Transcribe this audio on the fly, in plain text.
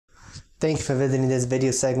Thank you for visiting this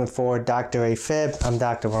video segment for Dr. AFib. I'm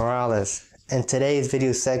Dr. Morales. In today's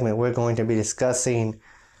video segment, we're going to be discussing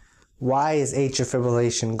why is atrial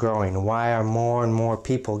fibrillation growing? Why are more and more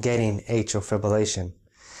people getting atrial fibrillation?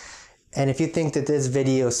 And if you think that this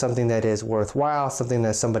video is something that is worthwhile, something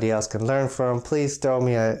that somebody else can learn from, please throw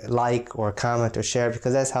me a like or a comment or share,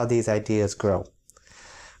 because that's how these ideas grow.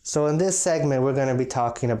 So in this segment, we're going to be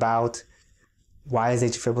talking about why is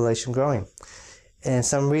atrial fibrillation growing? In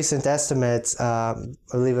some recent estimates, I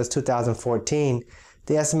believe it was 2014,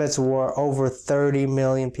 the estimates were over 30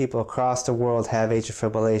 million people across the world have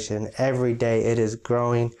atrial fibrillation. Every day it is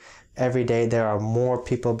growing. Every day there are more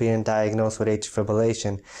people being diagnosed with atrial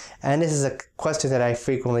fibrillation. And this is a question that I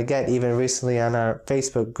frequently get. Even recently on our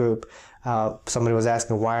Facebook group, somebody was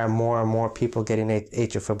asking why are more and more people getting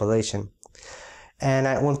atrial fibrillation.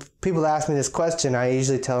 And when people ask me this question, I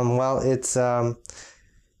usually tell them, well, it's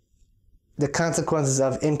the consequences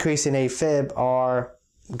of increasing AFib are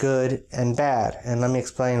good and bad. And let me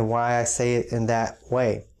explain why I say it in that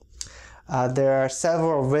way. There are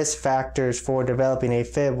several risk factors for developing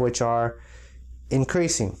AFib which are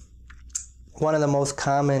increasing. One of the most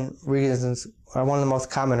common reasons, or one of the most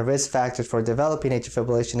common risk factors for developing atrial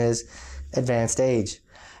fibrillation is advanced age.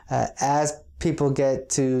 As people get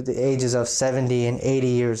to the ages of 70 and 80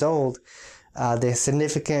 years old, the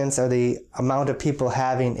significance or the amount of people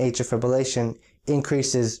having atrial fibrillation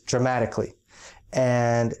increases dramatically.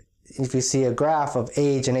 And if you see a graph of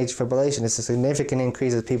age and atrial fibrillation, it's a significant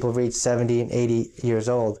increase as people reach 70 and 80 years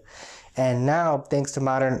old. And now, thanks to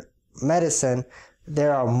modern medicine,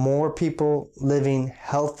 there are more people living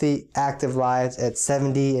healthy, active lives at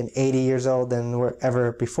 70 and 80 years old than were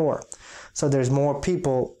ever before. So there's more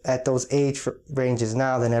people at those age ranges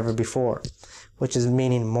now than ever before, which is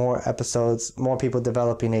meaning more episodes, more people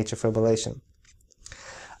developing atrial fibrillation.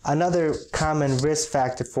 Another common risk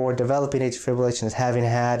factor for developing atrial fibrillation is having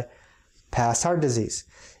had past heart disease.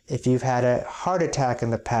 If you've had a heart attack in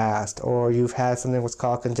the past, or you've had something what's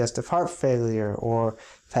called congestive heart failure, or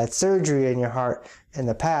had surgery in your heart in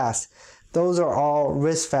the past, those are all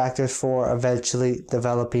risk factors for eventually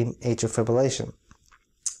developing atrial fibrillation.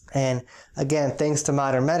 And again, thanks to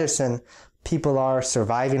modern medicine, people are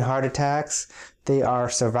surviving heart attacks. They are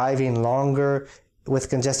surviving longer with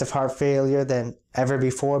congestive heart failure than ever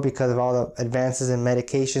before because of all the advances in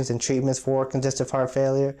medications and treatments for congestive heart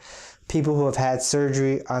failure. People who have had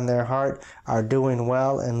surgery on their heart are doing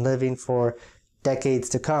well and living for decades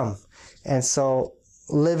to come. And so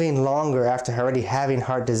living longer after already having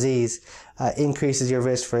heart disease increases your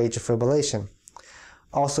risk for atrial fibrillation.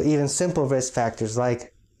 Also, even simple risk factors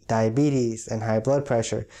like diabetes and high blood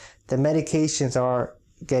pressure, the medications are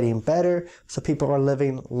getting better, so people are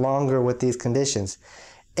living longer with these conditions.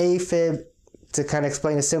 AFib, to kind of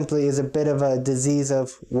explain it simply, is a bit of a disease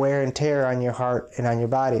of wear and tear on your heart and on your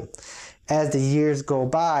body. As the years go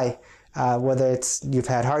by, whether it's you've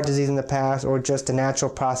had heart disease in the past or just a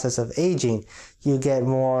natural process of aging, you get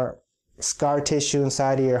more scar tissue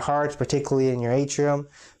inside of your heart, particularly in your atrium.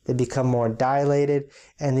 They become more dilated,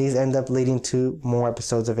 and these end up leading to more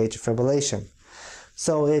episodes of atrial fibrillation.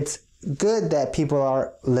 So it's good that people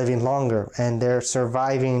are living longer and they're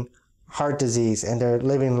surviving heart disease and they're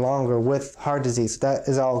living longer with heart disease. That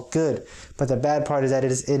is all good. But the bad part is that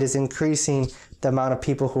it is increasing the amount of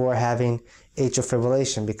people who are having atrial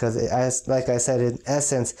fibrillation, because like I said, in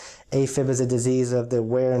essence, AFib is a disease of the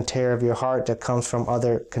wear and tear of your heart that comes from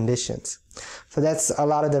other conditions. So that's a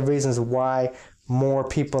lot of the reasons why more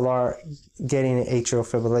people are getting atrial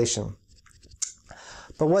fibrillation.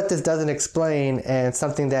 But what this doesn't explain, and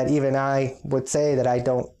something that even I would say that I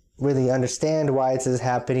don't really understand why this is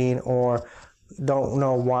happening, or don't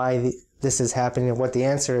know why this is happening and what the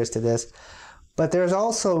answer is to this, but there's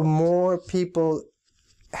also more people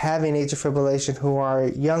having atrial fibrillation who are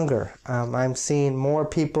younger. I'm seeing more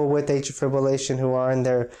people with atrial fibrillation who are in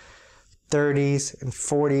their 30s and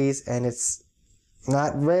 40s, and it's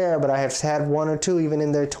not rare, but I have had one or two even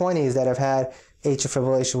in their 20s that have had atrial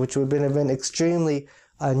fibrillation, which would have been extremely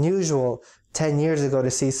unusual 10 years ago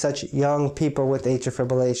to see such young people with atrial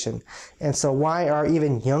fibrillation. And so why are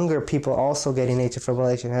even younger people also getting atrial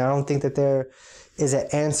fibrillation? And I don't think that there is an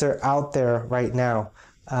answer out there right now.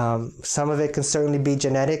 Some of it can certainly be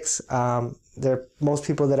genetics. Most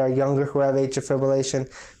people that are younger who have atrial fibrillation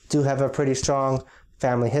do have a pretty strong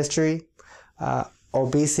family history.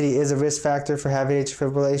 Obesity is a risk factor for having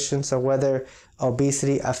atrial fibrillation, so whether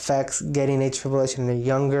obesity affects getting atrial fibrillation in a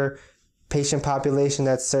younger patient population,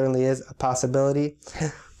 that certainly is a possibility.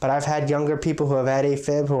 But I've had younger people who have had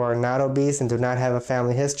AFib who are not obese and do not have a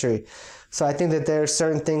family history. So I think that there are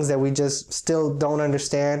certain things that we just still don't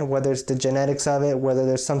understand, whether it's the genetics of it, whether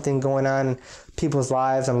there's something going on in people's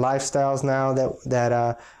lives and lifestyles now that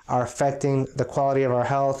are affecting the quality of our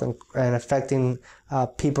health and affecting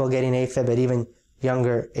people getting AFib at even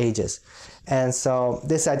younger ages. And so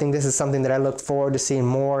I think this is something that I look forward to seeing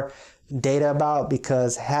more data about,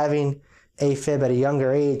 because having AFib at a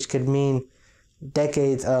younger age could mean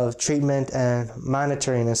decades of treatment and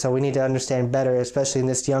monitoring. And so we need to understand better, especially in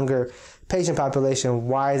this younger patient population,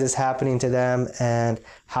 why is this happening to them and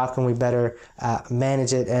how can we better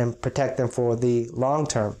manage it and protect them for the long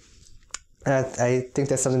term. And I think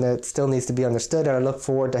that's something that still needs to be understood, and I look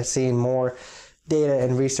forward to seeing more data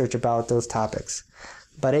and research about those topics.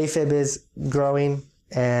 But AFib is growing,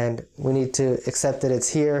 and we need to accept that it's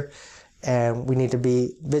here, and we need to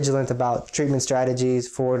be vigilant about treatment strategies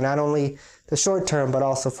for not only the short term, but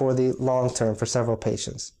also for the long term for several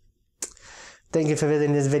patients. Thank you for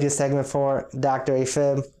visiting this video segment for Dr.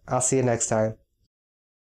 AFib. I'll see you next time.